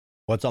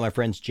What's up, my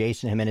friends?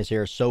 Jason Jimenez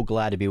here. So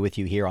glad to be with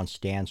you here on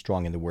Stand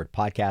Strong in the Word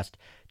podcast.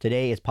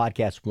 Today is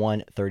podcast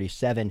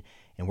 137,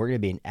 and we're going to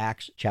be in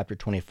Acts chapter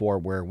 24,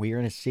 where we're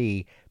going to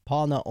see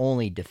Paul not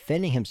only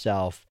defending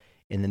himself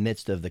in the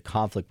midst of the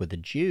conflict with the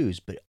Jews,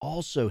 but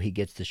also he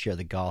gets to share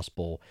the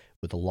gospel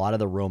with a lot of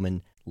the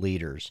Roman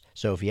leaders.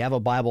 So if you have a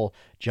Bible,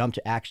 jump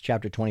to Acts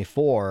chapter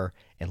 24,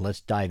 and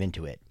let's dive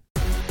into it.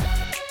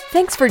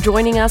 Thanks for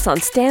joining us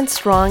on Stand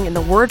Strong in the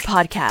Word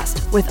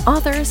podcast with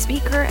author,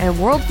 speaker, and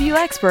worldview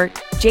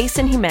expert,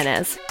 Jason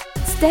Jimenez.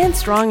 Stand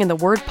Strong in the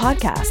Word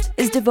podcast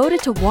is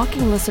devoted to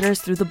walking listeners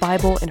through the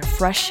Bible in a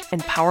fresh and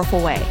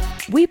powerful way.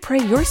 We pray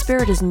your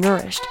spirit is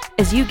nourished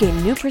as you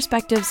gain new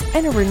perspectives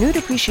and a renewed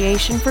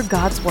appreciation for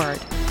God's Word.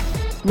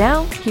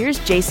 Now, here's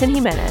Jason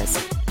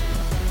Jimenez.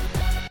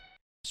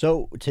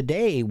 So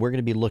today we're going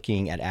to be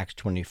looking at Acts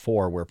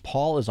 24, where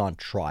Paul is on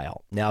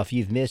trial. Now, if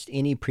you've missed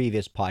any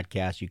previous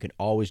podcasts, you can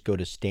always go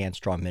to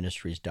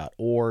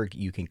standstrongministries.org.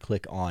 You can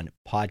click on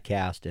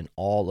podcast, and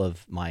all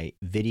of my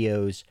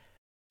videos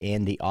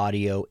and the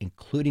audio,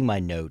 including my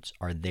notes,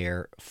 are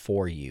there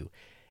for you.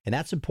 And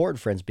that's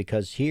important, friends,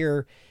 because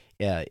here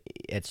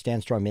at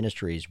Stand Strong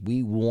Ministries,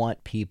 we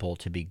want people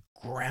to be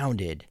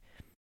grounded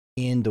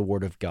in the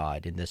Word of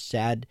God. And the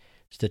sad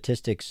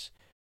statistics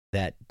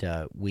that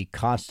we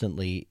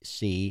constantly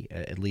see,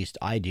 at least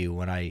I do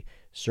when I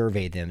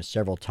survey them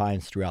several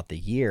times throughout the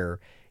year,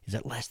 is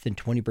that less than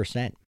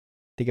 20%.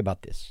 Think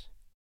about this.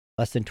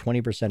 Less than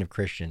 20% of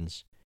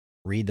Christians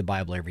read the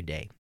Bible every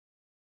day.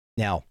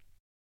 Now,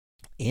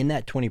 in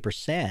that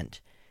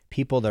 20%,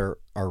 people that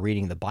are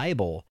reading the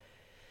Bible,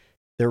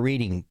 they're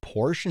reading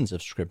portions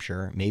of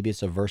Scripture. Maybe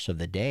it's a verse of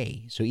the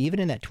day. So even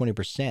in that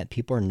 20%,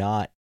 people are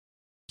not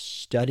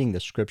studying the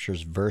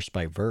Scriptures verse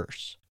by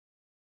verse.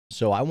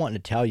 So I want to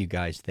tell you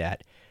guys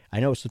that I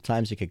know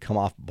sometimes it could come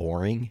off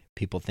boring.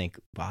 People think,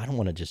 well, I don't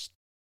want to just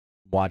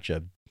watch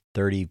a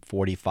 30,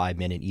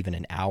 45-minute, even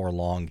an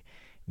hour-long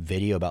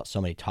video about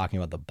somebody talking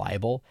about the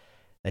Bible.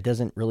 That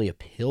doesn't really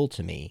appeal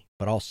to me,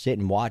 but I'll sit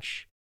and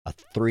watch a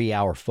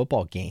 3-hour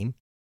football game.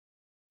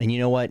 And you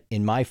know what?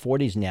 In my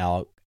 40s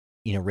now,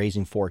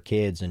 raising 4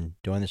 kids and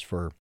doing this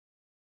for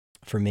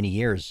many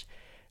years,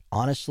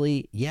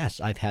 honestly, yes,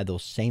 I've had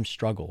those same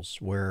struggles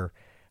where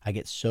I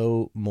get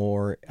so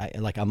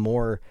I'm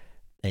more,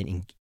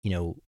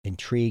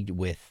 intrigued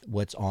with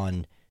what's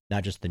on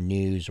not just the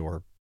news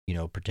or,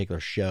 particular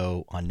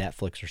show on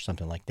Netflix or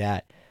something like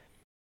that.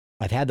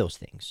 I've had those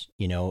things,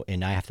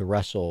 and I have to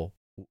wrestle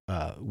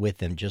with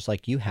them just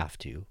like you have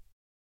to.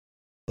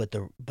 But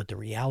the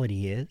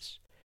reality is,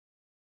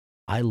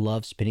 I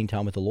love spending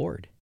time with the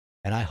Lord.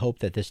 And I hope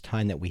that this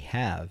time that we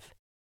have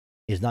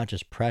is not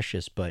just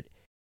precious, but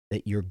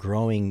that you're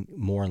growing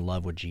more in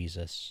love with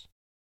Jesus.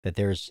 That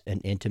there's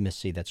an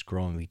intimacy that's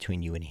growing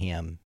between you and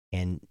him,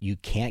 and you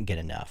can't get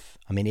enough.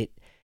 I mean,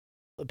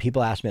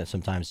 people ask me that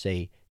sometimes,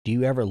 say, do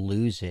you ever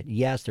lose it?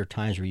 Yes, there are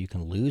times where you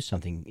can lose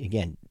something.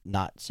 Again,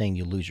 not saying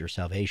you lose your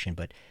salvation,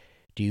 but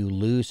do you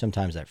lose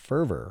sometimes that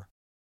fervor,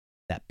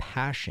 that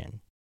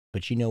passion?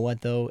 But you know what,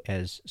 though,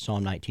 as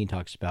Psalm 19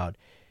 talks about,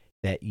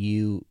 that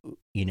you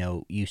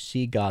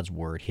see God's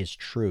word, his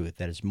truth,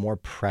 that is more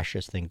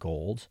precious than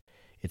gold.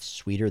 It's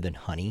sweeter than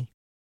honey.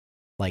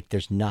 Like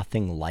there's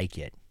nothing like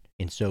it.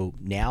 And so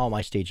now in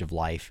my stage of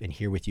life and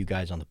here with you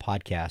guys on the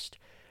podcast,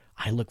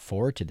 I look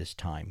forward to this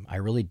time. I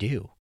really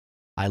do.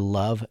 I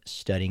love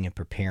studying and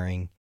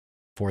preparing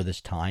for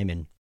this time,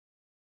 and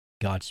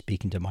God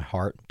speaking to my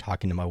heart,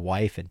 talking to my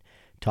wife, and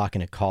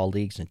talking to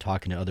colleagues, and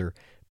talking to other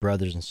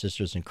brothers and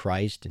sisters in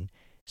Christ, and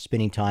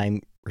spending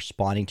time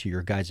responding to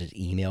your guys'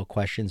 email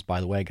questions. By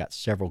the way, I got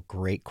several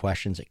great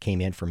questions that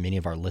came in from many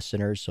of our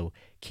listeners, so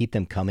keep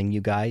them coming,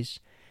 you guys.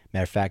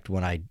 Matter of fact,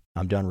 when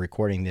I'm done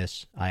recording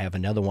this, I have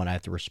another one I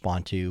have to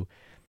respond to.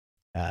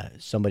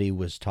 Somebody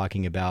was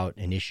talking about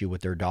an issue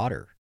with their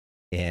daughter,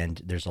 and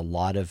there's a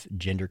lot of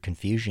gender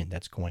confusion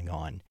that's going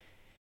on.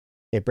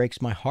 It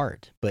breaks my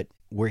heart, but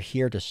we're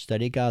here to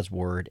study God's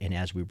word, and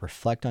as we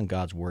reflect on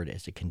God's word,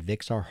 as it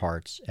convicts our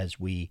hearts, as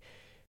we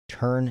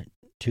turn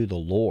to the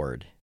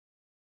Lord,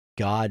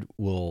 God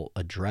will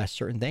address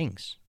certain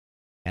things.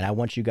 And I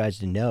want you guys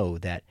to know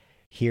that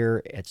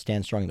here at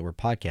Stand Strong in the Word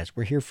podcast,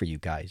 we're here for you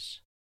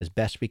guys as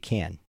best we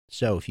can.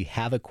 So if you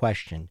have a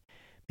question,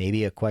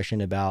 maybe a question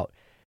about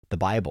the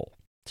Bible,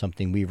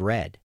 something we've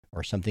read,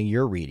 or something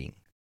you're reading,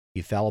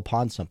 you fell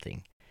upon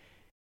something,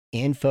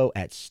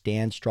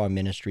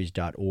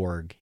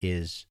 info@standstrongministries.org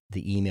is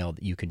the email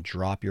that you can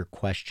drop your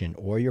question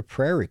or your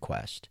prayer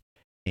request,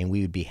 and we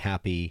would be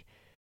happy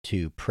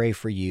to pray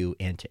for you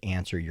and to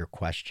answer your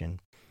question.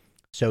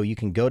 So you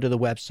can go to the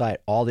website,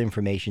 all the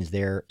information's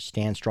there,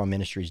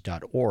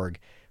 standstrongministries.org,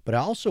 but I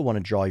also want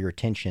to draw your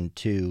attention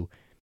to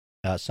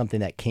something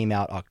that came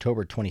out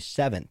October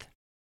 27th,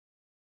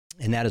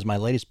 and that is my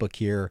latest book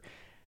here,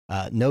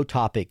 No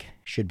Topic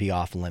Should Be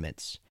Off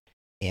Limits,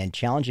 and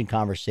Challenging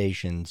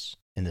Conversations,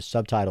 and the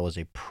subtitle is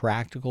A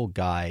Practical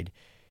Guide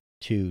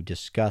to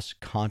Discuss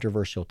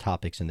Controversial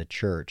Topics in the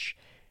Church.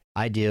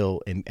 I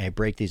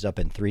break these up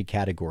in 3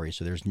 categories,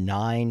 so there's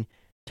 9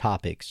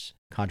 topics,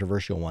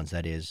 controversial ones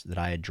that is, that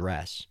I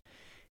address.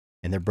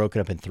 And they're broken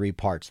up in 3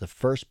 parts. The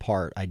first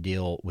part, I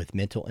deal with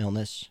mental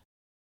illness,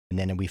 and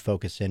then we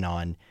focus in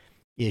on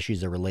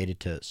issues that are related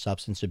to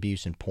substance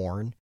abuse and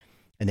porn.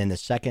 And then the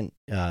second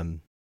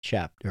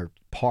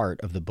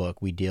part of the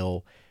book, we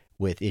deal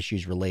with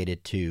issues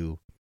related to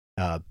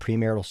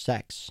premarital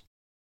sex.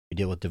 We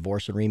deal with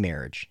divorce and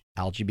remarriage,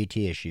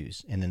 LGBT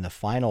issues. And then the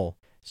final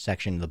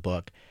section of the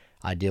book,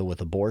 I deal with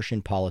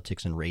abortion,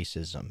 politics, and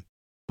racism.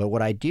 But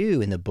what I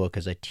do in the book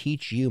is I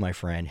teach you, my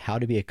friend, how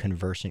to be a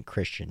conversant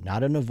Christian,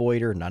 not an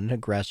avoider, not an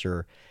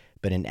aggressor,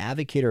 but an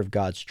advocator of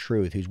God's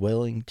truth who's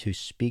willing to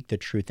speak the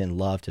truth in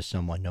love to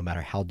someone, no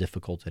matter how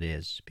difficult it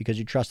is, because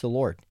you trust the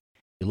Lord.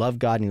 You love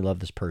God and you love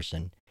this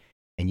person,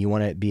 and you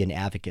want to be an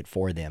advocate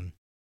for them.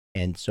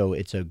 And so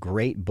it's a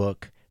great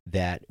book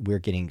that we're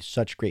getting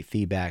such great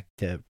feedback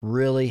to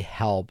really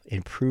help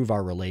improve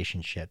our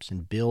relationships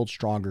and build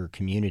stronger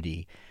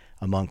community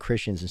among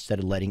Christians instead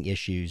of letting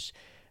issues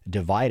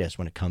divide us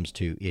when it comes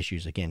to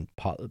issues, again,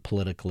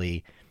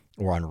 politically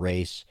or on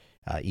race,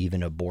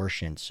 even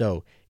abortion.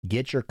 So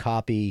get your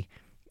copy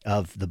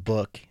of the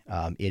book.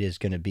 It is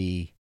going to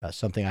be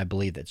something I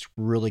believe that's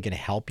really going to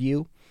help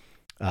you.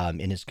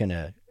 And it's going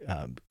to,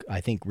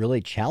 I think,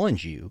 really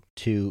challenge you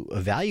to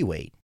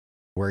evaluate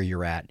where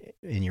you're at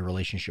in your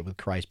relationship with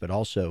Christ, but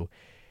also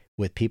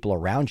with people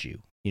around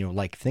you. You know,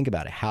 like, think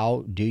about it.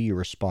 How do you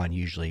respond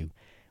usually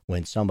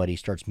when somebody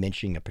starts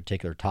mentioning a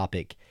particular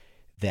topic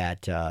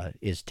that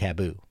is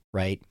taboo,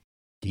 right?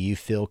 Do you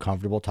feel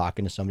comfortable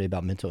talking to somebody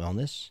about mental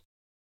illness?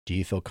 Do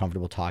you feel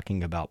comfortable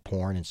talking about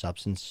porn and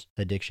substance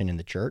addiction in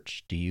the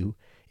church?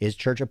 Is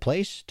church a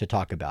place to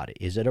talk about it?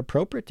 Is it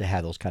appropriate to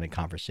have those kind of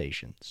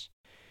conversations?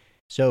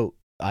 So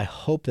I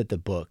hope that the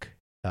book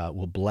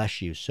will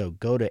bless you. So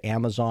go to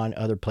Amazon,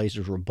 other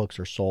places where books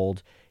are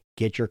sold,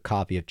 get your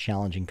copy of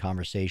Challenging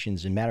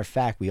Conversations. And matter of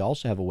fact, we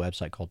also have a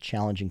website called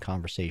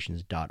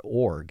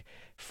challengingconversations.org.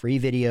 Free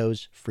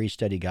videos, free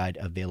study guide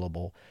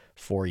available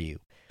for you.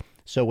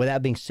 So with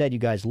that being said, you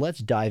guys, let's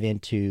dive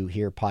into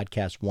here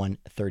podcast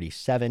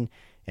 137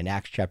 in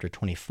Acts chapter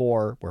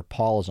 24, where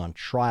Paul is on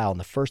trial. And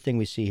the first thing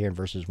we see here in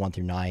verses 1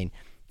 through 9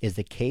 is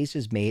the case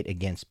is made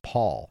against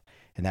Paul.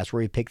 And that's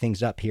where we pick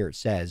things up here. It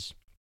says,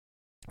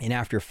 and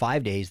after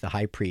 5 days, the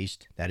high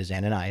priest, that is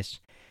Ananias,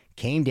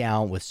 came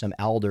down with some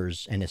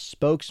elders and his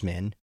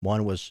spokesman.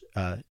 One was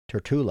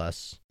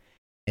Tertullus,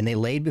 and they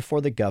laid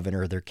before the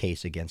governor their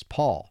case against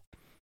Paul.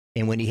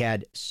 And when he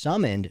had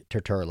summoned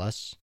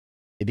Tertullus,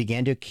 they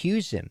began to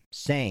accuse him,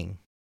 saying,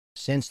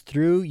 since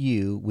through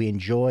you we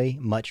enjoy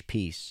much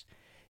peace,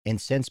 and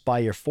since by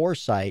your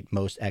foresight,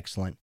 most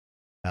excellent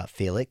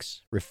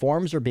Felix,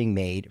 reforms are being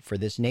made for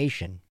this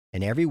nation,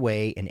 in every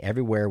way and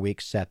everywhere we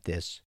accept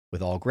this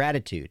with all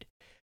gratitude.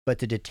 But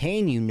to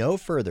detain you no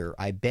further,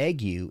 I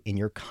beg you in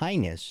your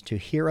kindness to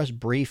hear us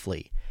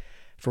briefly,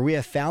 for we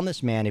have found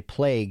this man a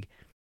plague,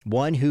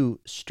 one who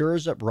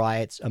stirs up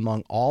riots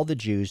among all the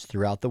Jews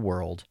throughout the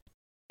world,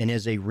 and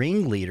is a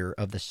ringleader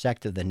of the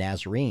sect of the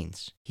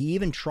Nazarenes. He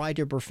even tried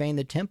to profane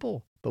the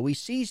temple, but we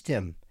seized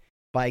him.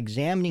 By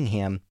examining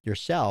him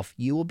yourself,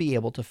 you will be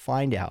able to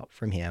find out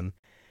from him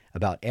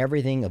about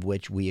everything of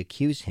which we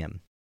accuse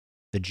him.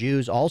 The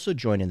Jews also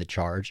joined in the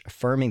charge,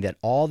 affirming that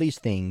all these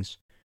things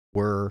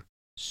were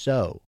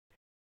so.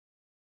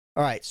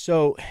 All right,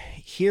 so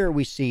here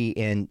we see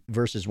in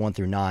verses 1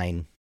 through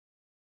 9,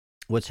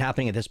 what's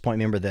happening at this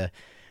point. Remember,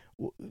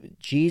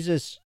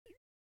 Jesus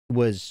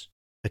was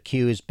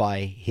accused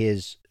by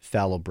his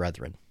fellow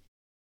brethren.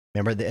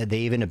 Remember, they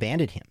even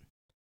abandoned him.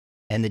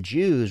 And the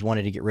Jews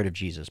wanted to get rid of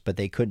Jesus, but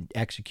they couldn't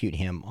execute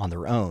him on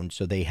their own,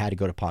 so they had to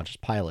go to Pontius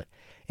Pilate.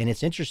 And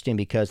it's interesting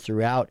because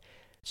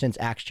since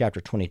Acts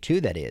chapter 22,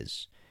 that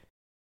is,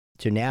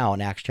 to now in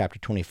Acts chapter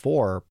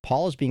 24,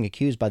 Paul is being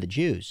accused by the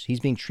Jews.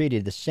 He's being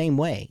treated the same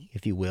way,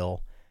 if you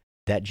will,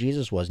 that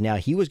Jesus was. Now,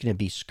 he was going to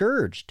be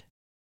scourged,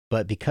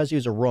 but because he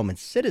was a Roman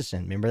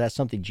citizen, remember, that's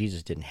something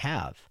Jesus didn't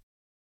have.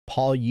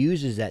 Paul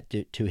uses that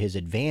to his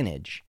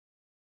advantage.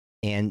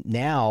 And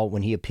now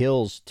when he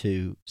appeals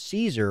to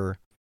Caesar,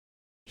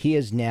 he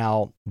is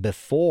now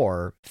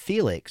before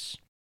Felix.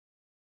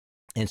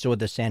 And so what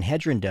the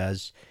Sanhedrin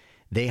does,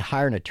 they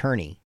hire an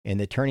attorney, and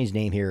the attorney's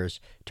name here is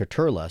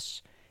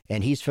Tertullus,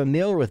 and he's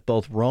familiar with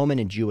both Roman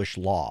and Jewish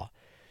law.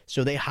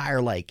 So they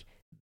hire like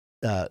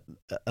a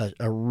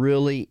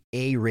really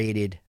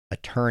A-rated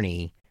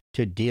attorney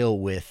to deal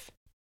with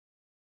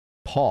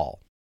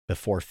Paul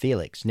before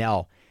Felix.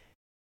 Now,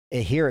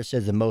 here it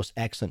says the most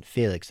excellent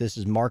Felix. This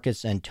is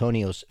Marcus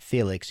Antonius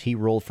Felix. He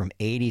ruled from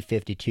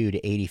 8052 to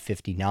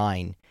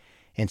 8059.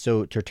 And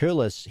so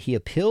Tertullus, he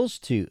appeals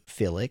to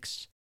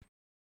Felix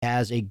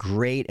as a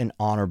great and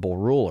honorable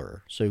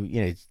ruler. So,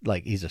 it's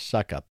like he's a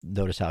suck-up.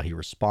 Notice how he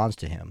responds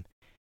to him.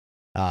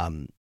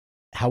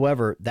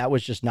 However, that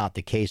was just not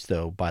the case,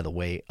 though, by the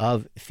way,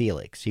 of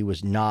Felix. He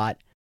was not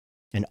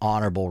an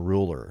honorable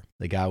ruler.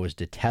 The guy was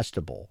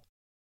detestable.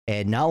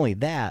 And not only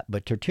that,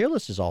 but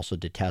Tertullus is also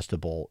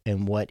detestable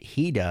in what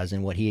he does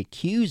and what he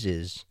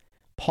accuses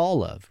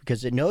Paul of.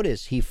 Because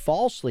notice, he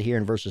falsely here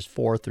in verses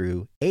 4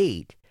 through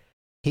 8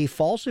 he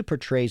falsely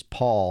portrays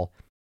Paul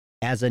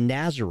as a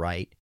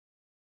Nazirite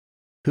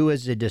who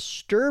is a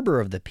disturber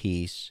of the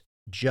peace,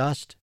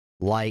 just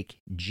like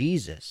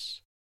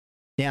Jesus.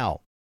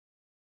 Now,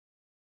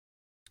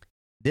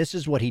 this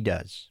is what he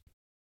does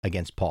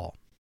against Paul.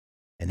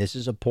 And this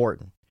is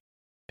important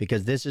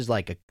because these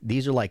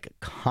are like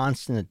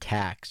constant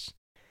attacks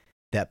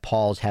that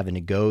Paul's having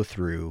to go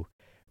through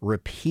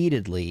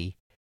repeatedly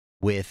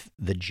with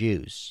the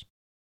Jews.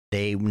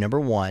 Number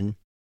one,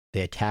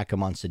 they attack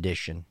him on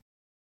sedition.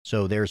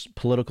 So there's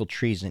political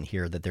treason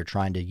here that they're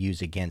trying to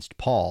use against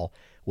Paul,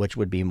 which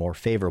would be more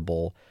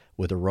favorable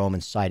with the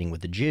Romans siding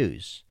with the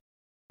Jews.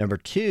 Number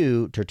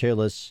two,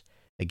 Tertullus,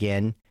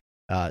 again,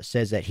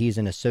 says that he's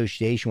in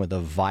association with a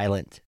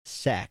violent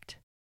sect,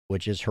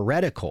 which is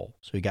heretical.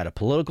 So he got a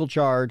political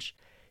charge.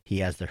 He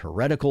has the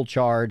heretical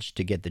charge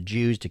to get the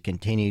Jews to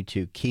continue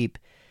to keep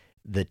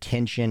the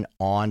tension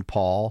on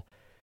Paul,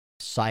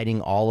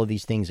 citing all of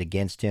these things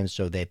against him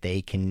so that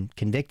they can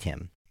convict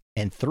him.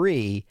 And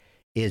three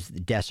is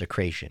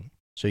desecration.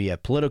 So you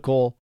have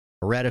political,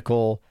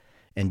 heretical,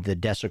 and the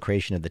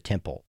desecration of the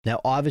temple.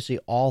 Now, obviously,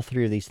 all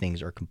three of these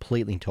things are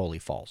completely and totally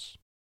false.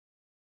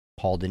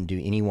 Paul didn't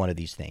do any one of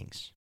these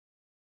things.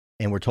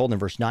 And we're told in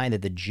verse 9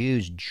 that the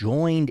Jews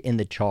joined in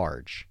the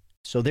charge.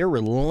 So they're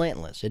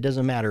relentless. It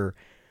doesn't matter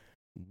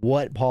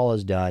what Paul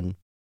has done,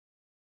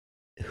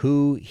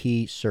 who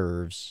he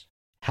serves,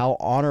 how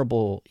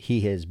honorable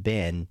he has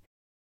been,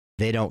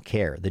 they don't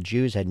care. The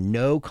Jews had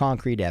no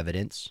concrete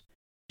evidence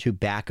to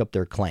back up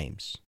their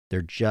claims.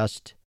 They're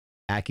just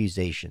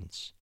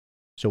accusations.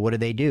 So what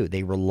do?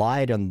 They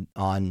relied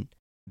on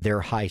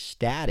their high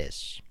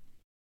status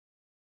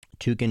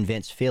to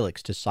convince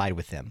Felix to side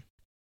with them.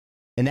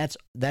 And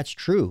that's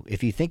true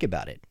if you think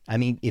about it. I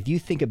mean, if you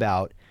think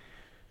about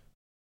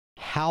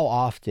how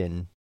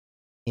often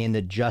in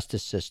the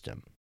justice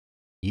system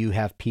you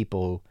have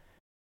people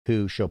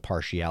who show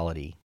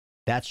partiality,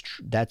 that's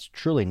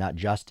truly not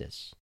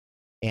justice.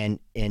 And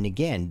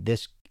again,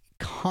 this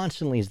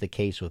constantly is the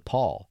case with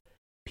Paul.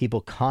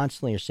 People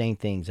constantly are saying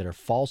things that are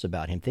false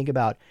about him. Think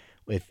about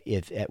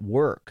if at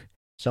work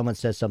someone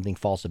says something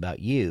false about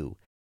you,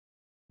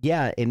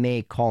 yeah, it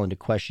may call into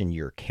question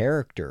your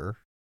character.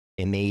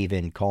 It may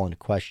even call into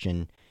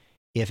question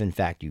if in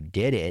fact you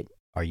did it.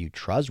 Are you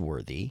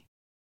trustworthy?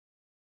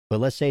 But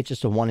let's say it's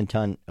just a one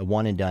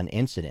and done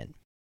incident.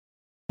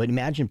 But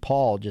imagine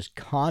Paul just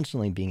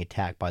constantly being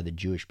attacked by the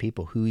Jewish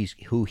people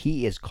who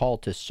he is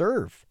called to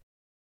serve,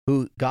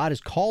 who God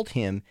has called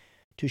him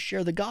to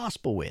share the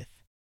gospel with.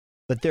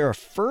 But they're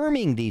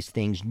affirming these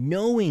things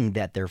knowing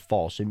that they're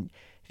false. And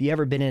have you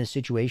ever been in a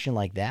situation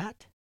like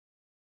that?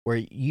 Where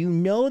you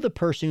know the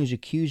person who's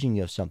accusing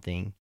you of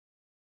something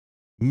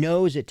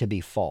knows it to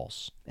be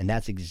false. And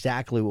that's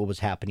exactly what was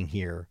happening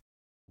here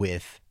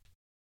with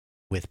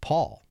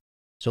Paul.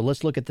 So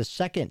let's look at the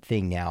second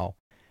thing now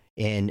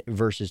in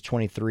verses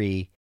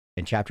 23,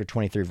 in chapter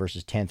 23,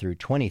 verses 10 through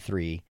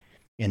 23.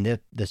 And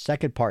the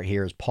second part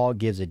here is Paul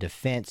gives a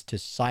defense to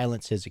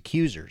silence his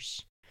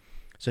accusers.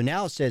 So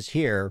now it says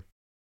here,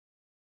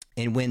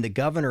 and when the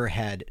governor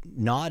had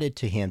nodded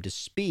to him to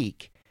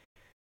speak,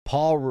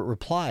 Paul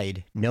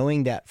replied,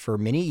 knowing that for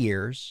many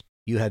years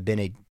you have been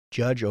a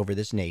judge over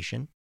this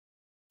nation,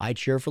 I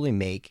cheerfully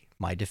make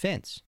my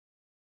defense.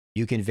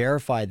 You can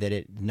verify that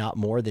it not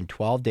more than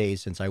 12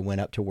 days since I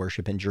went up to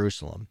worship in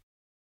Jerusalem,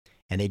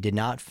 and they did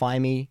not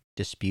find me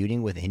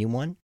disputing with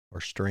anyone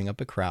or stirring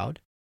up a crowd,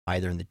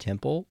 either in the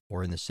temple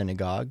or in the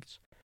synagogues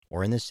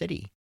or in the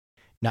city.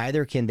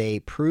 Neither can they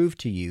prove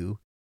to you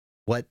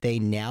what they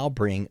now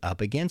bring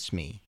up against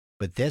me.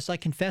 But this I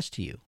confess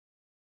to you,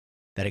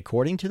 that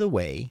according to the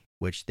way,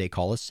 which they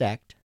call a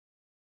sect,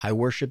 I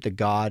worship the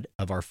God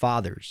of our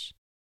fathers,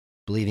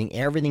 believing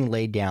everything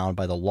laid down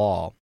by the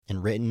law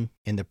and written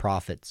in the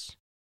prophets,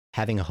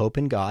 having a hope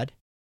in God,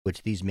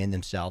 which these men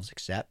themselves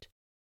accept,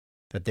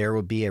 that there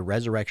will be a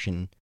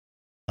resurrection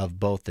of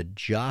both the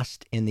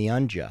just and the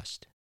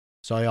unjust.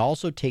 So I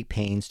also take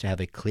pains to have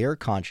a clear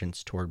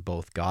conscience toward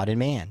both God and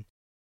man.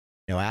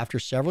 Now, after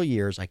several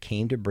years, I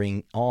came to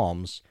bring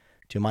alms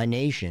to my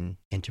nation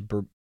and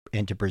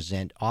to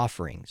present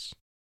offerings.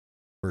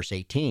 Verse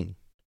 18,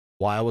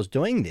 while I was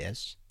doing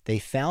this, they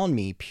found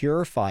me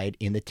purified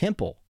in the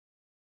temple,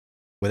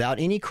 without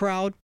any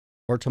crowd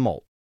or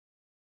tumult.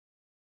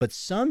 But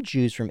some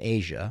Jews from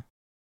Asia,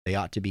 they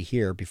ought to be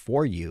here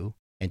before you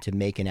and to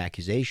make an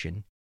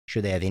accusation,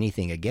 should they have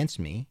anything against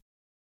me,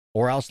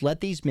 or else let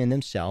these men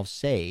themselves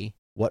say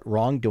what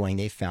wrongdoing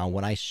they found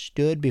when I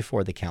stood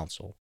before the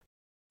council.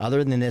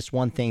 Other than this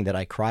one thing that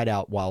I cried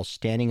out while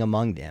standing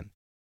among them,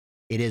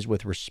 it is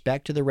with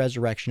respect to the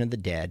resurrection of the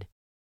dead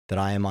that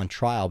I am on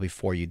trial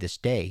before you this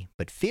day.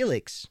 But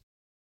Felix,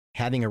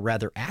 having a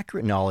rather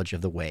accurate knowledge of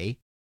the way,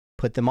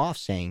 put them off,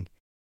 saying,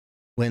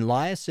 when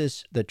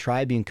Lysias the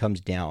tribune comes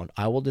down,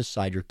 I will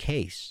decide your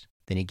case.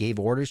 Then he gave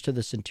orders to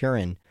the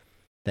centurion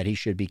that he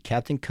should be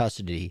kept in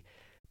custody,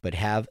 but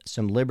have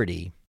some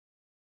liberty,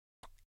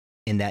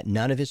 and that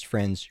none of his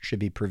friends should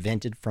be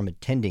prevented from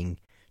attending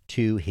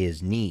to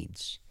his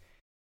needs.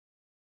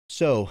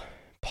 So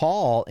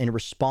Paul, in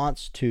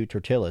response to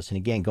Tertullus, and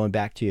again, going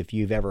back to if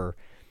you've ever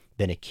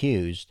been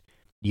accused,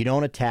 you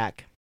don't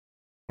attack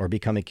or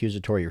become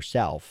accusatory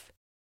yourself.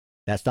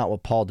 That's not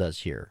what Paul does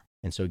here.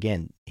 And so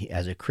again,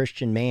 as a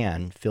Christian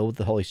man filled with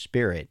the Holy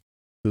Spirit,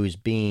 who's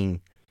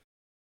being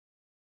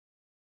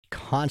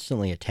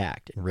constantly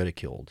attacked and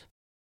ridiculed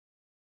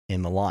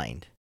and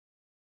maligned,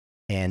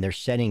 and they're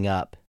setting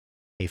up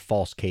a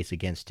false case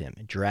against him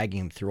and dragging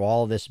him through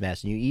all of this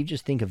mess. And you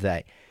just think of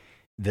that,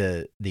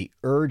 the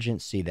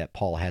urgency that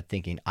Paul had,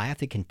 thinking, I have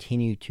to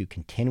continue to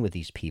contend with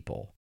these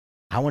people.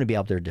 I want to be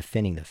out there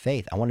defending the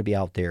faith. I want to be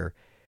out there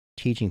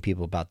teaching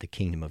people about the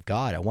kingdom of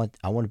God. I want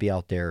to be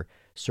out there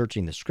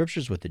searching the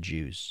scriptures with the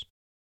Jews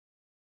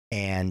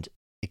and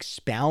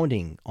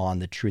expounding on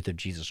the truth of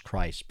Jesus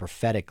Christ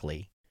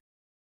prophetically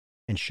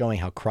and showing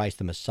how Christ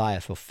the Messiah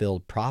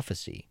fulfilled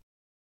prophecy.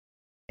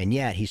 And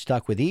yet he's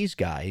stuck with these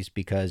guys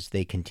because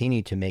they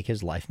continue to make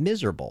his life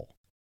miserable.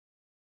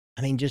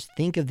 I mean, just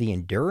think of the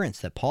endurance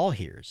that Paul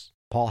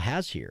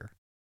has here.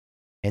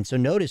 And so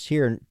notice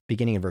here,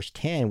 beginning in verse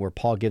 10, where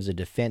Paul gives a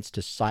defense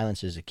to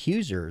silence his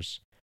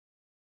accusers,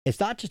 it's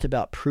not just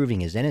about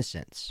proving his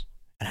innocence.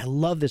 And I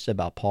love this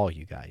about Paul,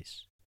 you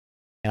guys.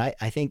 And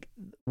I think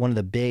one of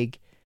the big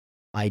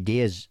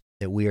ideas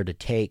that we are to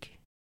take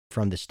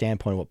from the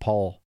standpoint of what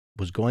Paul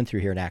was going through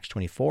here in Acts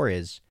 24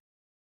 is,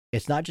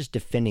 it's not just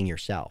defending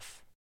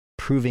yourself,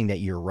 proving that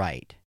you're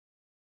right,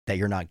 that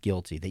you're not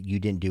guilty, that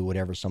you didn't do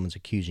whatever someone's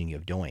accusing you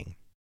of doing.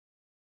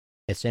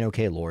 It's saying,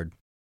 okay, Lord,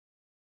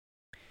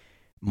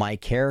 my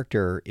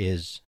character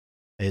is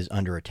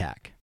under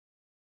attack.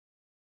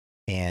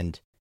 And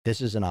this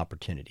is an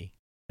opportunity,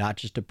 not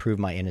just to prove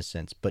my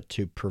innocence, but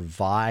to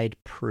provide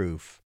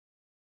proof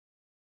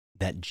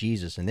that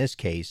Jesus, in this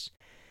case,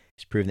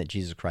 is proving that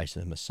Jesus Christ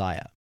is the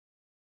Messiah.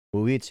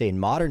 What we would say in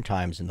modern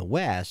times in the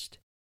West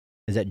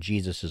is that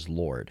Jesus is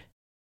Lord,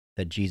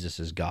 that Jesus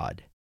is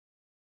God,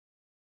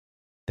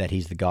 that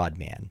he's the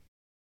God-man.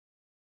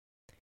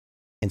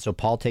 And so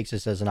Paul takes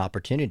this as an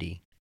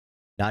opportunity,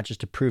 not just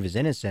to prove his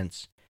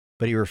innocence,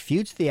 but he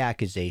refutes the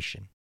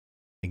accusation.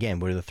 Again,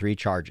 what are the three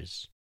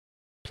charges?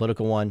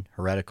 Political one,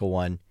 heretical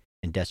one,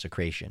 and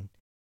desecration.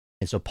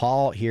 And so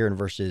Paul here in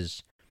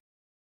verses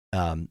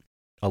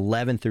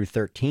 11 through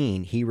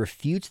 13, he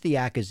refutes the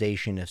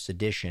accusation of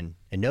sedition.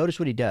 And notice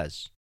what he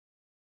does.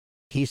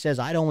 He says,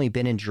 I'd only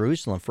been in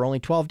Jerusalem for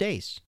only 12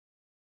 days.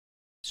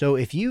 So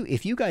if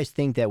you guys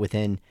think that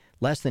within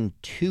less than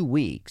 2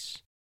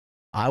 weeks,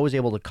 I was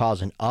able to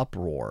cause an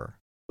uproar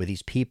with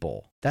these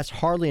people, that's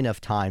hardly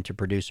enough time to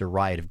produce a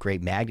riot of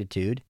great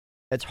magnitude.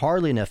 That's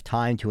hardly enough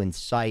time to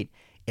incite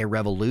a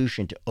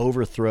revolution to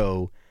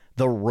overthrow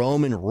the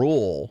Roman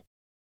rule,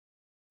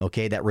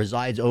 okay, that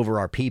resides over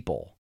our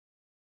people.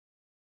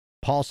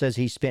 Paul says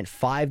he spent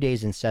 5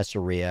 days in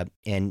Caesarea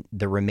and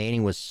the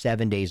remaining was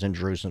 7 days in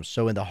Jerusalem.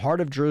 So in the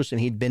heart of Jerusalem,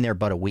 he'd been there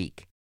but a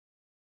week.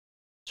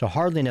 So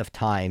hardly enough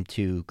time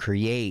to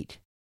create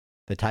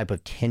the type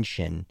of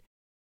tension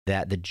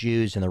that the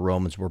Jews and the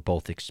Romans were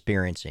both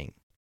experiencing.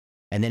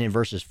 And then in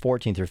verses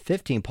 14 through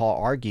 15,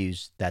 Paul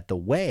argues that the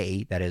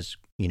way, that is,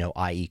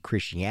 i.e.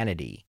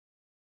 Christianity,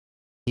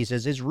 he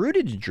says, is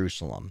rooted in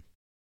Jerusalem.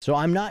 So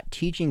I'm not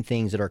teaching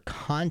things that are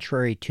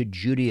contrary to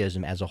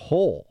Judaism as a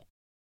whole.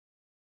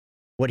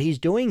 What he's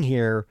doing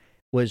here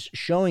was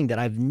showing that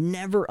I've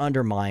never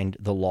undermined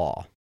the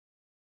law.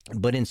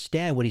 But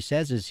instead, what he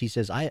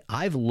says,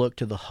 I've looked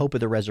to the hope of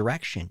the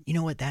resurrection. You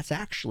know what? That's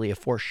actually a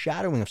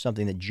foreshadowing of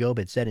something that Job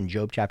had said in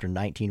Job chapter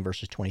 19,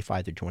 verses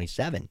 25 through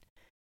 27.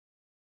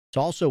 It's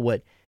also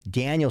what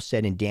Daniel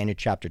said in Daniel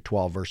chapter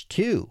 12, verse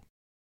 2.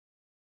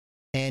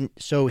 And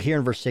so here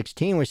in verse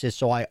 16, where it says,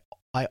 so I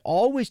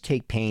always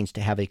take pains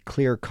to have a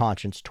clear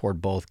conscience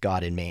toward both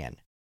God and man.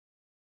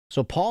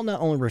 So Paul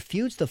not only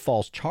refutes the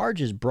false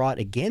charges brought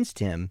against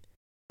him,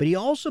 but he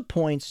also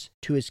points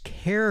to his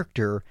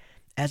character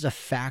as a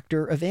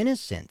factor of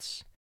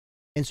innocence.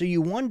 And so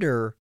you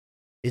wonder,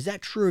 is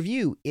that true of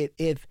you?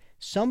 If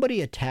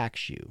somebody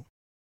attacks you,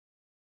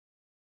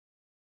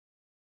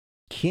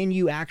 can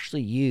you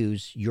actually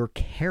use your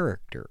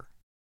character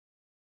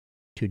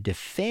to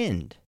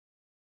defend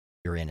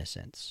your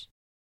innocence?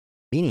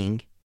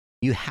 Meaning,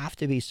 you have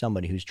to be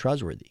somebody who's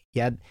trustworthy.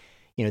 That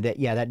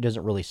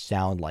doesn't really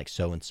sound like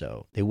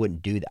so-and-so. They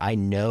wouldn't do that. I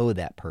know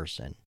that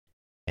person.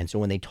 And so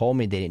when they told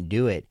me they didn't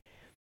do it,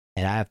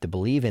 and I have to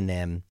believe in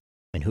them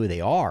and who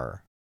they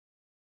are,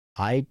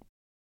 I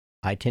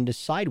tend to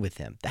side with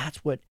them. That's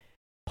what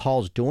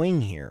Paul's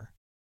doing here.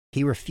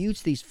 He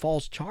refutes these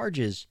false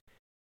charges,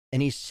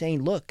 and he's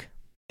saying, look,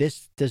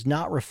 this does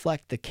not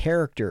reflect the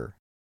character,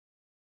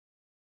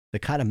 the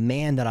kind of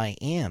man that I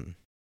am.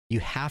 You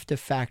have to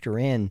factor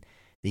in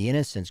the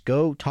innocence.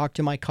 Go talk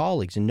to my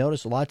colleagues, and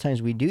notice a lot of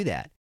times we do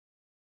that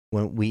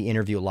when we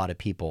interview a lot of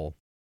people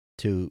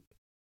to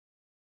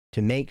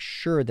make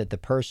sure that the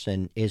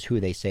person is who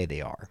they say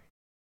they are.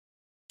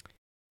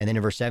 And then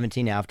in verse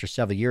 17, after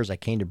several years, I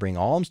came to bring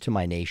alms to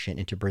my nation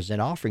and to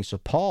present offerings. So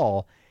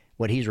Paul,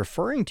 what he's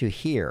referring to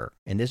here,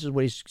 and this is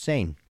what he's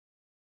saying,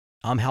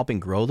 I'm helping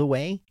grow the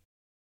way.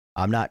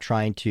 I'm not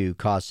trying to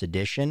cause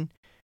sedition.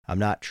 I'm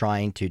not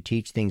trying to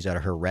teach things that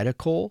are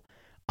heretical.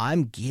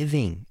 I'm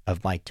giving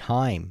of my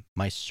time,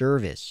 my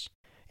service.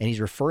 And he's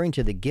referring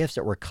to the gifts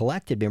that were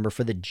collected, remember,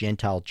 for the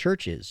Gentile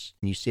churches.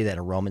 And you see that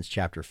in Romans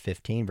chapter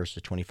 15,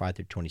 verses 25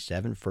 through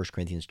 27, 1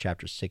 Corinthians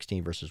chapter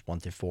 16, verses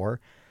 1 through 4.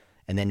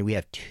 And then we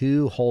have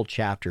 2 whole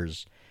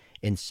chapters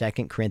in 2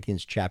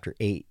 Corinthians chapter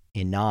 8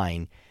 and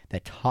 9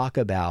 that talk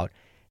about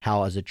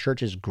how as the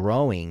church is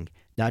growing,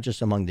 not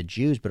just among the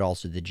Jews, but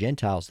also the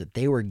Gentiles, that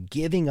they were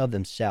giving of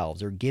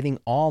themselves. They're giving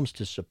alms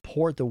to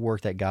support the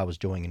work that God was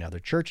doing in other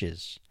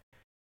churches.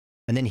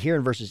 And then here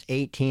in verses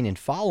 18 and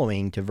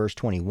following to verse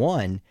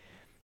 21,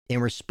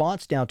 in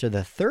response now to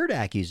the third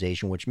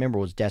accusation, which remember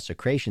was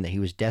desecration, that he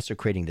was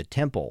desecrating the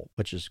temple,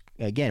 which is,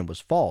 again,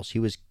 was false. He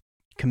was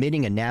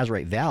committing a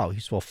Nazirite vow.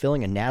 He's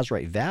fulfilling a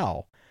Nazirite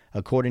vow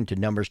according to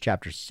Numbers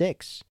chapter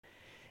 6.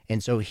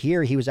 And so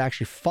here he was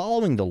actually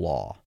following the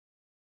law,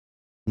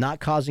 not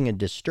causing a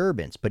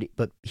disturbance.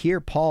 But here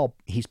Paul,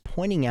 he's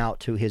pointing out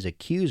to his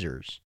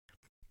accusers.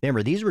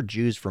 Remember, these were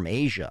Jews from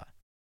Asia.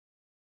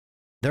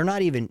 They're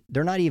not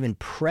even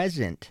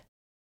present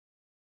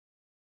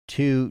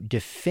to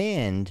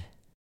defend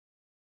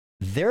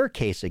their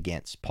case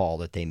against Paul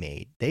that they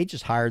made. They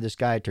just hired this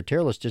guy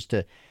Tertullus just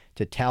to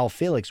tell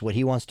Felix what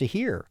he wants to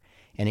hear.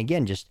 And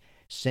again, just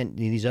sent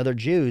these other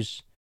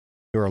Jews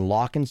who are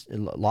lock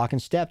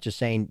and step, just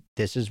saying,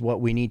 this is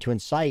what we need to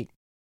incite.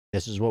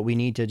 This is what we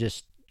need to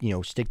just,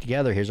 stick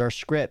together. Here's our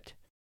script.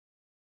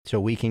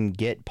 So we can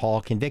get Paul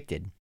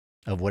convicted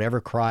of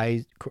whatever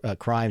crimes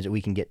that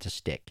we can get to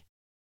stick.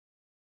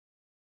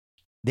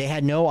 They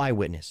had no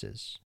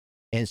eyewitnesses.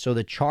 And so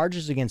the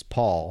charges against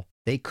Paul,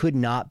 they could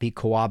not be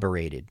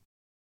corroborated.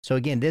 So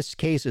again, this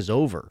case is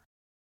over.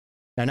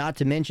 Now, not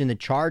to mention the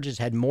charges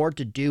had more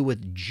to do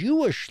with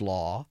Jewish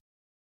law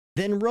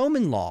than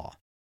Roman law.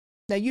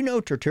 Now,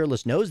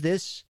 Tertullus knows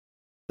this,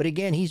 but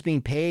again, he's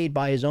being paid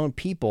by his own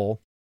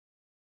people,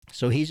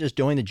 so he's just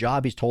doing the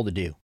job he's told to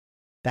do.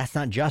 That's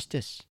not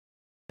justice.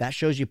 That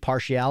shows you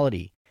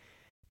partiality.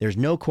 There's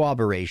no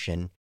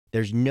corroboration.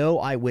 There's no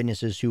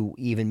eyewitnesses who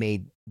even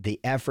made the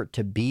effort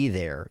to be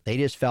there. They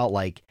just felt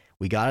like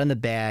we got in the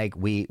bag.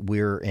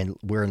 We're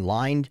in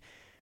line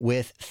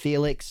with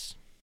Felix,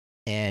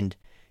 and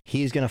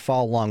he's going to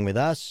follow along with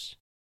us,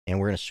 and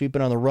we're going to sweep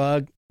it on the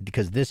rug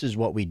because this is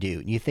what we do.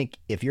 And you think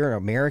if you're an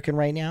American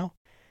right now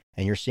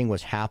and you're seeing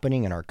what's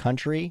happening in our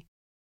country,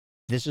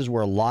 this is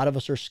where a lot of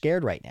us are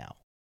scared right now.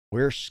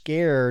 We're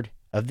scared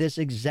of this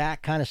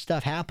exact kind of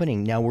stuff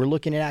happening. Now we're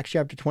looking at Acts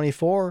chapter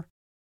 24.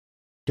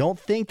 Don't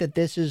think that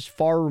this is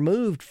far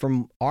removed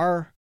from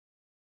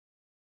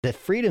the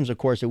freedoms, of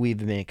course, that we've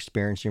been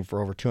experiencing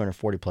for over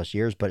 240 plus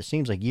years. But it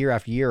seems like year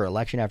after year,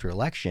 election after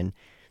election,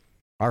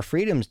 our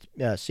freedoms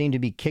seem to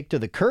be kicked to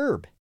the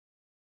curb.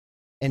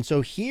 And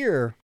so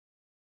here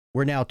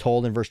we're now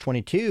told in verse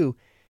 22,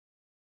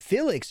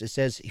 Felix, it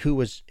says,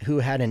 who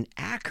had an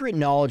accurate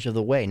knowledge of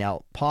the way.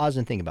 Now pause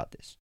and think about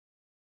this.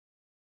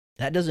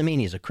 That doesn't mean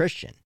he's a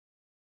Christian.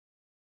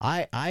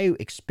 I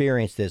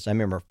experienced this. I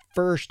remember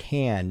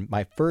firsthand,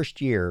 my first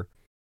year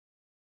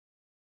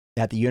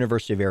at the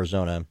University of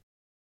Arizona,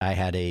 I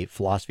had a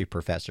philosophy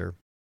professor.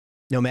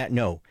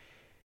 No,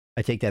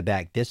 I take that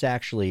back. This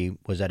actually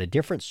was at a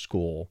different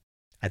school.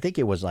 I think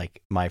it was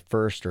like my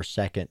first or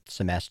second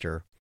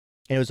semester.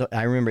 And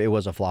I remember it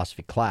was a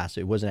philosophy class.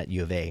 It wasn't at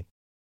U of A.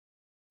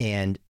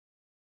 And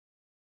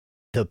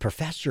the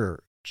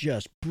professor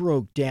just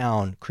broke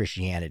down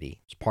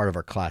Christianity. It's part of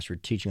our class. We're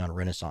teaching on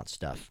Renaissance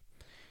stuff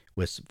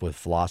with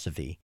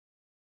philosophy.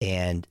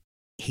 And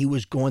he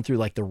was going through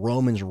like the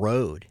Romans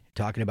road,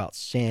 talking about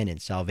sin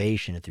and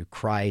salvation and through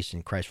Christ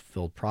and Christ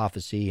fulfilled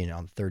prophecy. And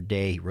on the third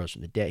day, he rose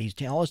from the dead. He's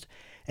telling us.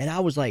 And I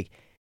was like,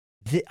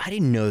 I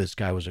didn't know this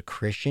guy was a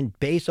Christian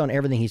based on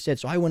everything he said.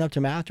 So I went up to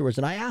him afterwards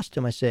and I asked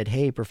him, I said,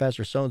 hey,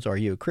 Professor so-and-so, are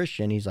you a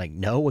Christian? He's like,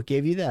 no, what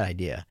gave you that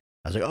idea?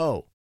 I was like,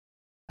 oh,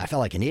 I felt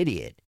like an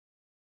idiot.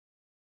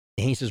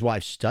 And he says, well,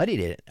 I've studied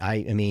it.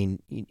 I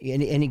mean,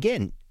 and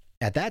again,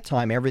 at that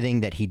time,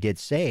 everything that he did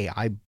say,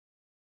 I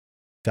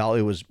felt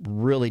it was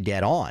really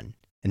dead on.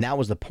 And that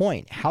was the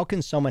point. How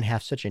can someone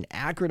have such an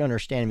accurate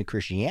understanding of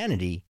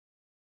Christianity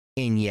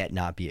and yet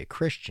not be a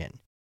Christian?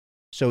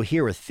 So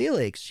here with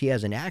Felix, he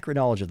has an accurate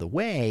knowledge of the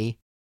way.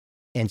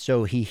 And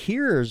so he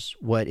hears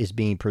what is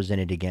being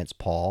presented against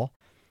Paul.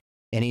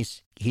 And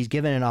he's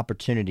given an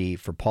opportunity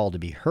for Paul to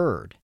be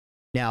heard.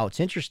 Now,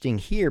 it's interesting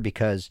here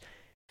because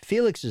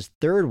Felix's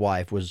third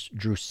wife was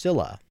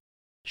Drusilla.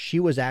 She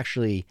was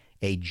actually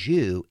a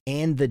Jew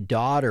and the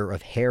daughter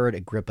of Herod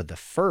Agrippa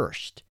I.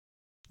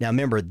 Now,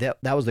 remember,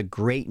 that was the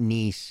great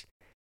niece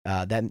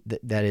that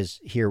is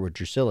here with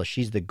Drusilla.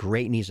 She's the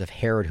great niece of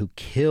Herod who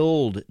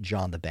killed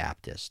John the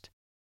Baptist.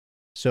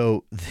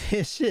 So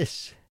this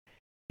is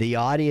the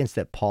audience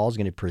that Paul's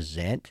going to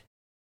present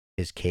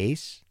his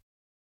case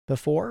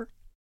before.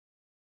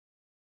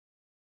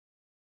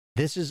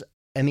 This is,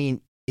 I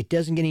mean, it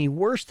doesn't get any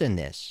worse than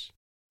this.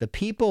 The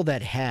people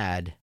that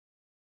had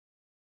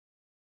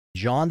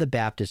John the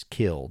Baptist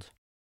killed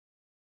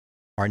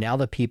are now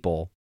the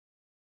people,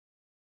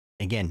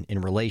 again,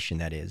 in relation,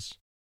 that is,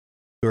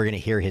 who are going to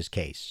hear his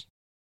case.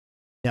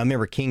 Now,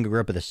 remember, King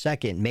Agrippa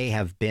II may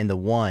have been the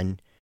one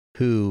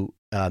who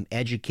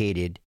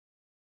educated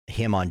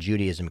him on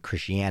Judaism and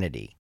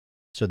Christianity.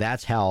 So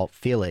that's how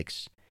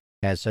Felix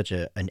has such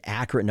an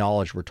accurate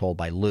knowledge, we're told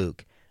by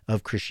Luke,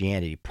 of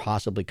Christianity,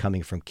 possibly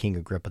coming from King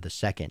Agrippa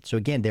II. So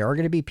again, there are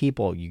going to be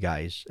people, you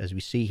guys, as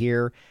we see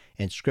here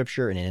in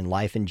Scripture and in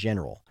life in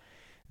general,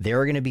 there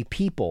are going to be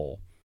people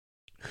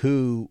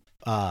who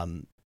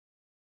know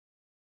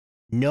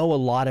a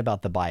lot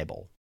about the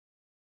Bible,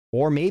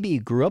 or maybe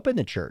grew up in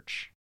the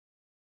church.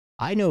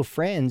 I know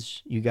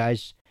friends, you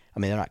guys, I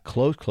mean, they're not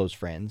close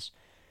friends,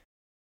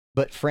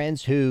 but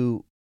friends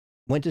who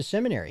went to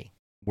seminary,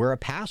 were a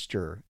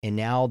pastor, and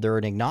now they're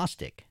an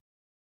agnostic.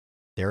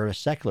 They're a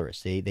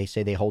secularist. They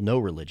say they hold no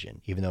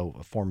religion, even though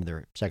a form of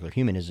their secular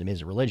humanism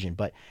is a religion.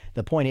 But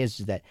the point is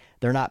that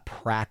they're not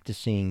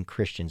practicing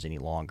Christians any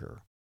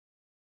longer.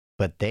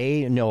 But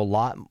they know a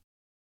lot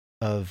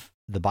of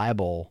the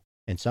Bible,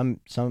 and some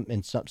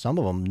of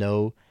them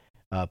know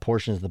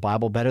portions of the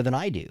Bible better than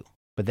I do.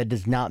 But that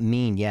does not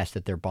mean, yes,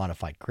 that they're bona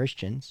fide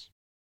Christians.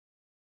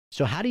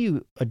 So how do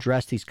you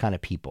address these kind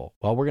of people?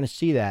 Well, we're going to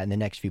see that in the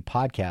next few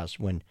podcasts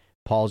when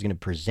Paul is going to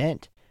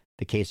present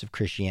the case of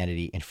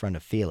Christianity in front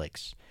of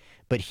Felix.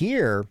 But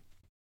here,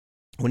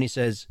 when he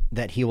says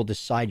that he will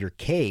decide your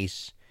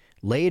case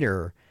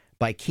later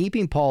by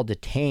keeping Paul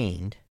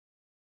detained,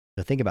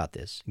 so think about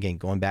this, again,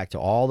 going back to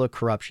all the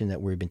corruption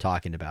that we've been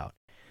talking about.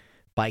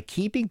 By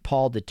keeping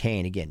Paul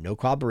detained, again, no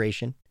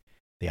corroboration,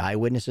 the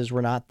eyewitnesses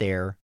were not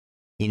there.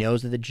 He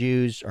knows that the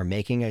Jews are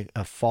making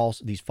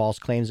these false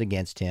claims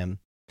against him.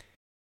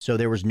 So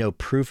there was no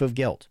proof of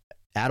guilt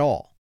at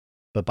all.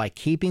 But by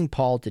keeping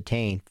Paul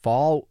detained,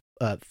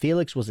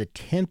 Felix was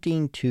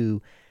attempting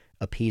to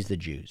appease the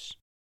Jews.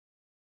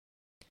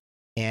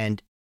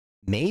 And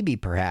maybe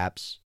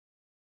perhaps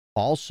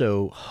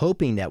also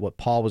hoping that what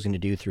Paul was going to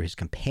do through his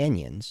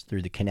companions,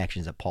 through the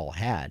connections that Paul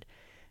had,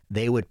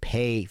 they would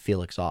pay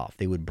Felix off.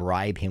 They would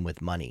bribe him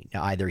with money.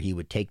 Now, either he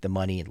would take the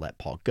money and let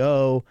Paul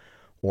go,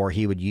 or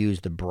he would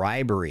use the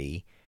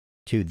bribery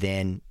to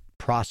then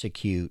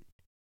prosecute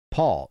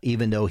Paul,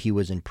 even though he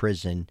was in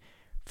prison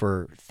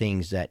for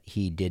things that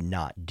he did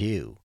not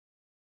do.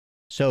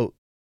 So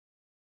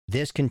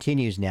this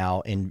continues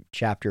now in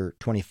chapter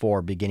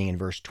 24, beginning in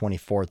verse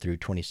 24 through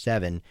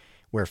 27,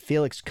 where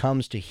Felix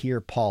comes to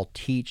hear Paul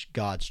teach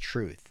God's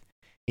truth.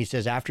 He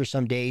says, after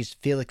some days,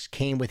 Felix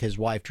came with his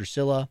wife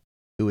Drusilla,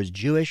 who was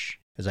Jewish,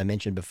 as I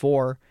mentioned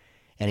before,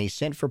 and he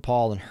sent for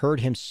Paul and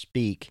heard him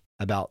speak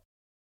about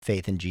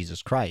faith in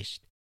Jesus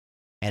Christ.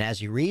 And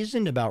as he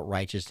reasoned about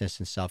righteousness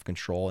and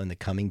self-control in the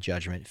coming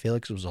judgment,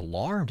 Felix was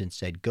alarmed and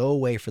said, go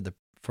away for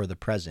the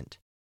present.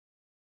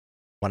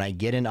 When I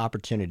get an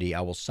opportunity, I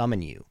will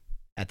summon you.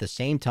 At the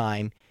same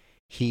time,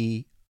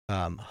 he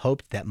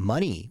hoped that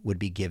money would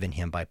be given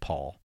him by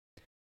Paul.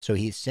 So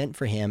he sent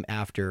for him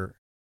after,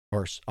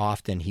 or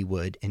often he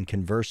would, and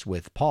converse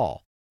with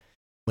Paul.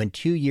 When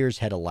 2 years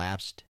had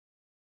elapsed,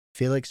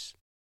 Felix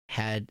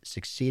was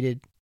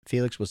succeeded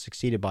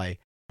by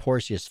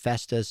Porcius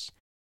Festus,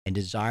 and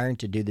desiring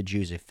to do the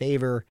Jews a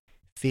favor,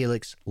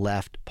 Felix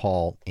left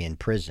Paul in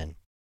prison.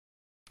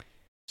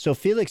 So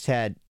Felix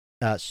had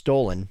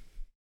stolen,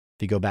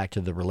 if you go back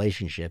to the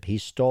relationship, he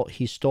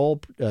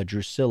stole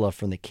Drusilla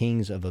from the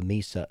kings of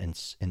Emesa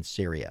in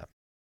Syria.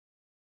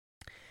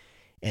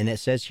 And it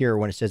says here,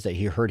 when it says that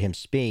he heard him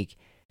speak,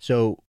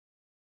 so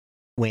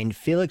when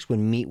Felix would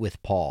meet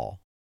with Paul,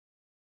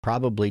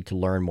 probably to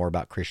learn more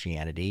about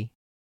Christianity,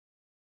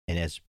 and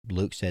as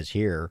Luke says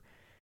here,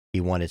 he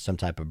wanted some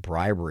type of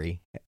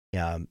bribery,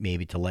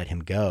 maybe to let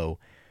him go.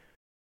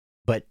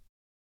 But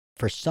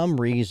for some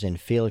reason,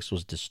 Felix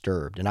was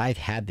disturbed. And I've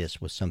had this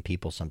with some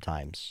people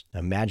sometimes.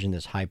 Imagine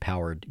this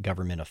high-powered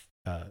government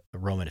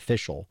Roman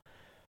official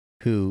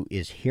who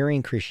is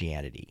hearing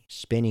Christianity,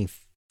 spending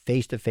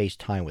face-to-face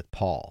time with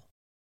Paul,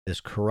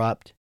 this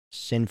corrupt,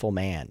 sinful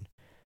man.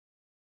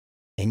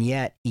 And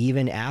yet,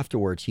 even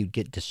afterwards, he'd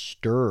get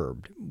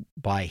disturbed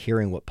by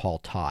hearing what Paul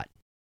taught.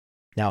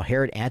 Now,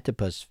 Herod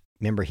Antipas,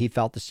 remember, he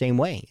felt the same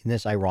way. Isn't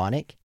this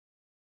ironic?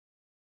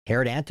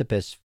 Herod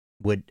Antipas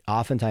would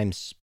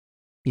oftentimes,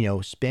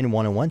 spend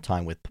one-on-one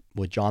time with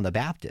John the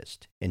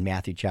Baptist in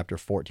Matthew chapter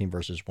 14,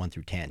 verses 1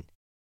 through 10.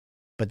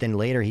 But then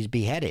later he's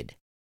beheaded.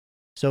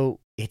 So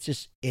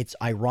it's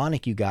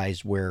ironic, you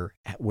guys, where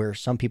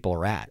some people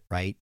are at,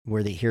 right?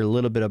 Where they hear a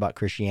little bit about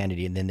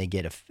Christianity and then they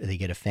get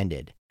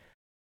offended,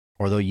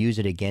 or they'll use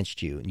it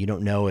against you. And you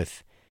don't know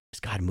if is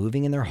God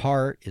moving in their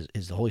heart?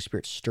 Is the Holy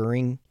Spirit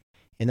stirring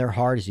in their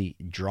heart? Is he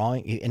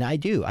drawing? And I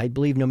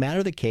believe no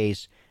matter the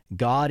case,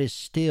 God is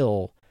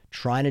still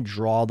trying to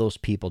draw those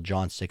people,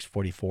 John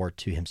 6:44,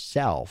 to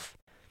himself.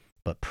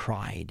 But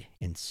pride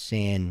and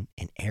sin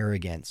and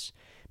arrogance.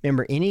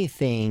 Remember,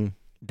 anything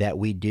that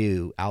we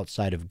do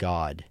outside of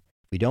God,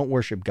 if we don't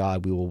worship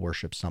God, we will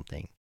worship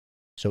something.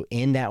 So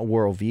in that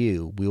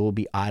worldview, we will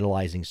be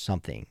idolizing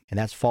something, and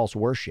that's false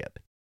worship.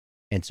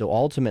 And so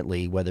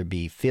ultimately, whether it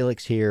be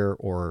Felix here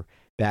or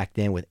back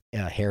then with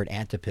Herod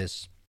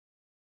Antipas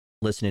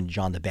listening to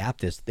John the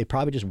Baptist, they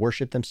probably just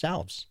worshiped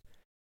themselves.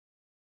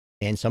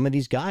 And some of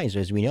these guys,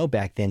 as we know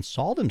back then,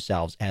 saw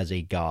themselves as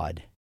a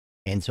god.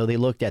 And so they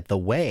looked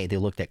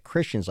at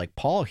Christians like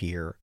Paul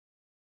here,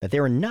 that they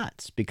were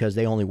nuts because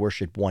they only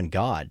worshiped one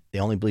God. They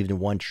only believed in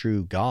one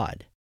true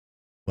God,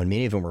 when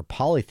many of them were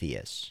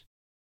polytheists.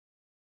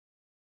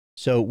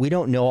 So we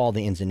don't know all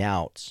the ins and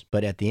outs,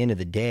 but at the end of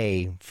the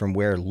day, from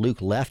where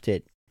Luke left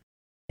it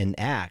in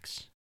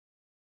Acts,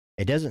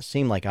 it doesn't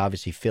seem like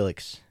obviously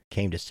Felix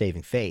came to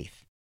saving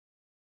faith.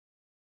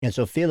 And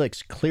so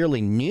Felix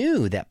clearly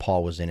knew that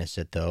Paul was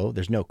innocent, though,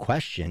 there's no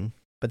question.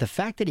 But the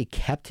fact that he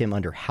kept him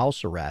under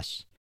house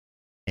arrest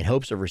in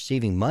hopes of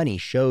receiving money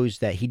shows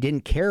that he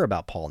didn't care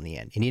about Paul in the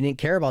end, and he didn't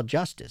care about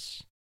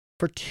justice.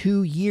 For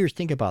 2 years,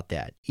 think about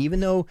that.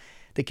 Even though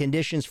the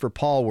conditions for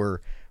Paul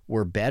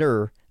were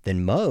better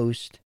than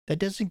most, that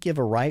doesn't give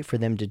a right for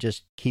them to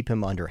just keep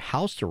him under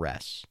house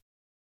arrest.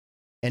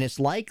 And it's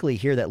likely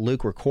here that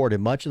Luke recorded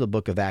much of the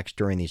book of Acts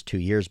during these 2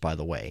 years, by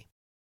the way.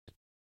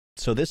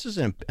 So this is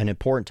an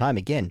important time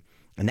again.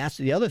 And that's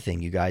the other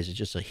thing, you guys, is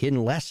just a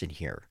hidden lesson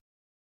here.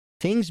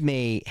 Things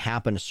may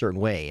happen a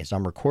certain way. As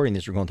I'm recording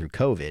this, we're going through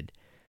COVID.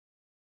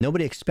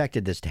 Nobody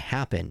expected this to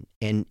happen.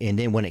 And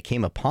then when it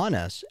came upon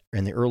us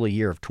in the early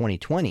year of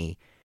 2020,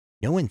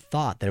 no one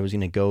thought that it was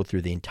going to go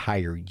through the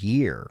entire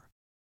year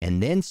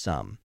and then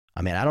some.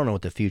 I mean, I don't know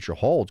what the future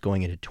holds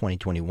going into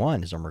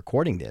 2021 as I'm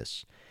recording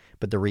this.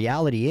 But the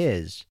reality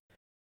is,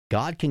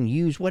 God can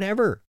use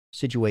whatever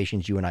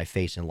situations you and I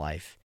face in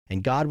life.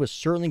 And God was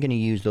certainly going to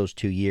use those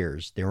 2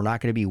 years. They were not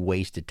going to be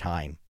wasted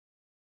time.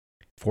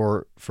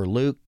 For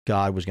Luke,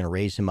 God was going to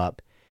raise him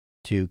up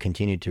to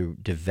continue to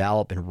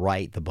develop and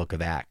write the book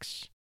of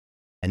Acts.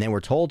 And then we're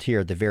told here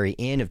at the very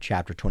end of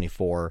chapter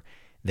 24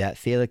 that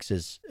Felix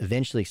is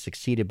eventually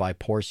succeeded by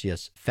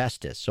Porcius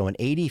Festus. So in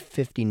AD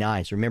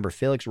 59, so remember,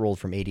 Felix ruled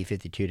from AD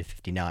 52 to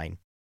 59.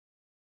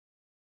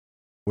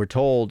 We're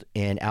told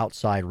in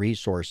outside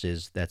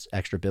resources, that's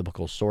extra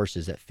biblical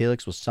sources, that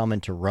Felix was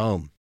summoned to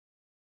Rome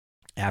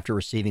after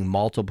receiving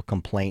multiple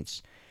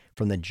complaints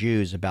from the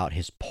Jews about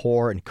his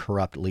poor and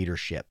corrupt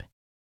leadership.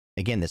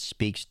 Again, this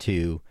speaks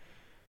to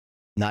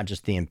not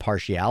just the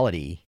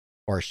partiality,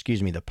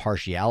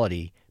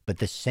 but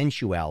the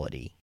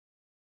sensuality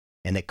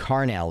and the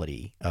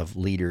carnality of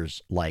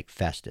leaders like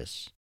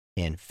Festus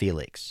and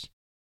Felix.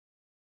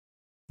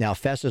 Now,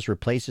 Festus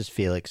replaces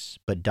Felix,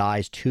 but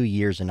dies 2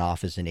 years in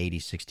office in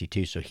AD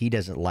 62, so he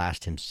doesn't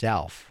last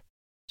himself.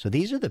 So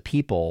these are the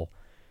people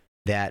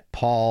that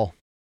Paul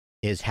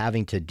is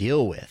having to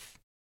deal with.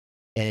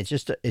 And it's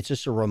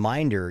just a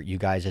reminder, you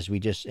guys, as we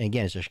just,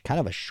 again, it's kind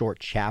of a short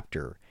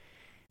chapter,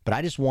 but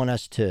I just want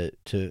us to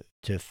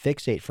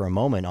fixate for a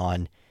moment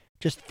on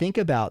just think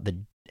about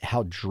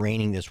how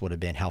draining this would have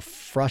been, how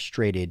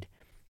frustrated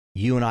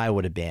you and I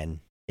would have been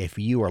if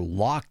you were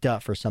locked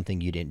up for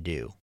something you didn't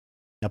do.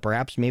 Now,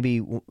 perhaps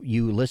maybe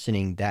you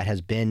listening, that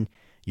has been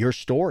your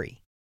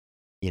story.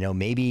 You know,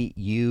 maybe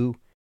you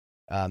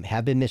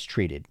have been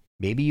mistreated.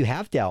 Maybe you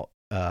have dealt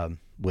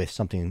with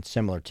something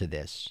similar to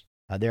this.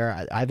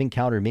 I've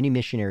encountered many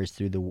missionaries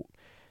through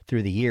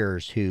the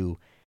years who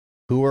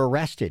were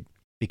arrested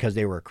because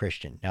they were a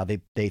Christian. Now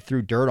they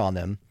threw dirt on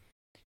them,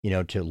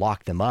 to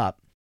lock them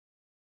up,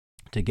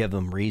 to give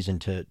them reason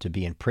to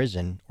be in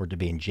prison or to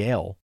be in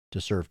jail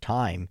to serve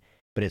time.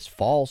 But it's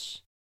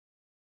false.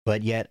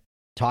 But yet,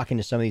 talking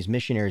to some of these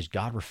missionaries,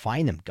 God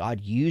refined them.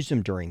 God used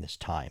them during this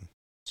time.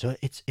 So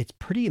it's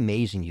pretty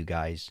amazing, you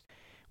guys,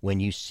 when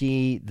you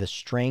see the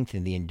strength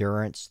and the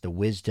endurance, the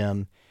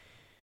wisdom,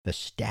 the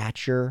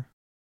stature,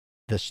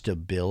 the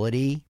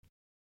stability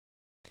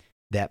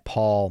that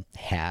Paul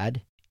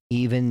had,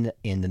 even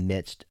in the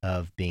midst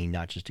of being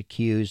not just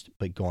accused,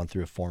 but going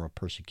through a form of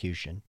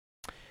persecution.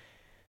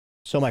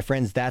 So, my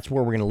friends, that's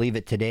where we're going to leave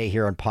it today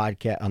here on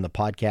the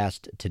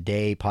podcast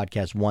today,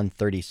 podcast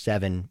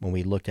 137, when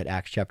we looked at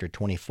Acts chapter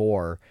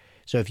 24.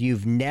 So if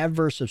you've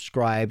never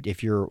subscribed,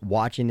 if you're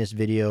watching this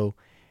video,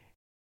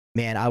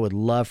 man, I would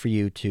love for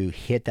you to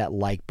hit that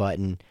like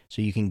button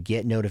so you can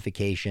get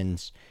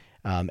notifications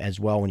as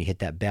well when you hit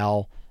that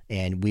bell.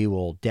 And we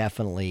will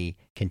definitely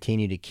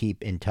continue to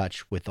keep in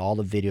touch with all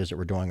the videos that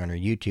we're doing on our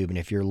YouTube. And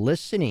if you're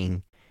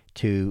listening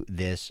to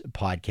this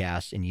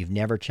podcast and you've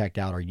never checked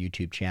out our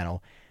YouTube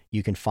channel,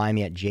 you can find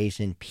me at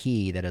Jason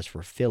P, that is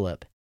for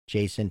Philip,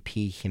 Jason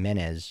P.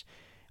 Jimenez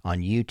on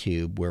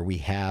YouTube, where we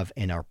have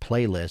in our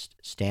playlist,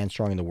 Stand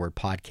Strong in the Word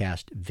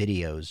podcast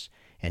videos.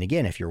 And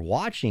again, if you're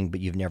watching but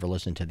you've never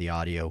listened to the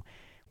audio,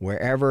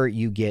 wherever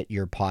you get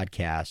your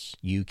podcasts,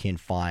 you can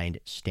find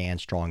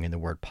Stand Strong in the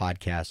Word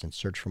podcast and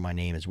search for my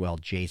name as well,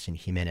 Jason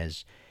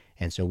Jimenez.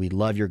 And so we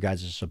love your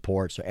guys'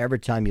 support. So every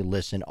time you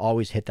listen,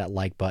 always hit that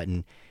like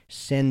button.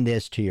 Send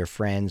this to your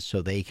friends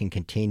so they can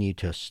continue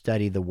to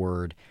study the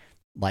Word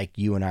like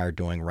you and I are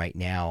doing right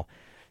now.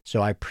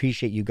 So I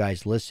appreciate you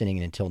guys listening.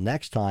 And until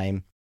next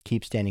time,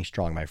 keep standing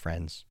strong, my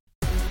friends.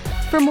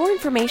 For more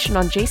information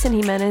on Jason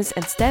Jimenez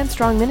and Stand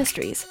Strong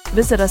Ministries,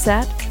 visit us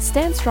at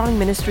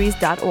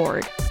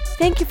standstrongministries.org.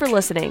 Thank you for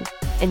listening,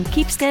 and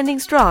keep standing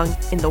strong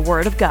in the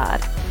Word of God.